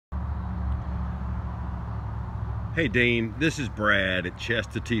Hey Dean, this is Brad at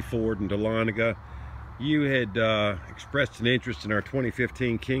Chester T. Ford in Dahlonega. You had expressed an interest in our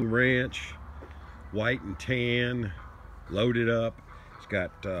 2015 King Ranch, white and tan, loaded up. It's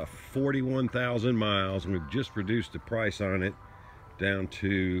got 41,000 miles, and we've just reduced the price on it down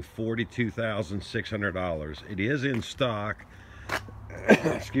to $42,600. It is in stock.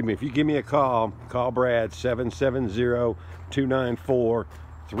 Excuse me. If you give me a call Brad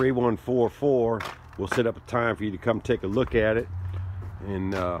 770-294-3144. We'll set up a time for you to come take a look at it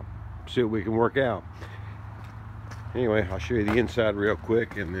and see what we can work out. Anyway, I'll show you the inside real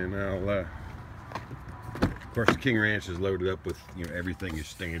quick, and then I'll of course the King Ranch is loaded up with, everything is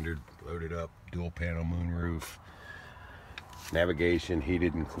standard loaded up. Dual panel moonroof, navigation,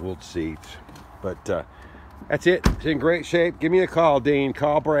 heated and cooled seats. But that's it. It's in great shape. Give me a call, Dean.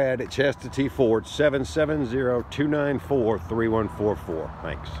 Call Brad at Chester T. Ford 770-294-3144.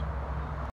 Thanks.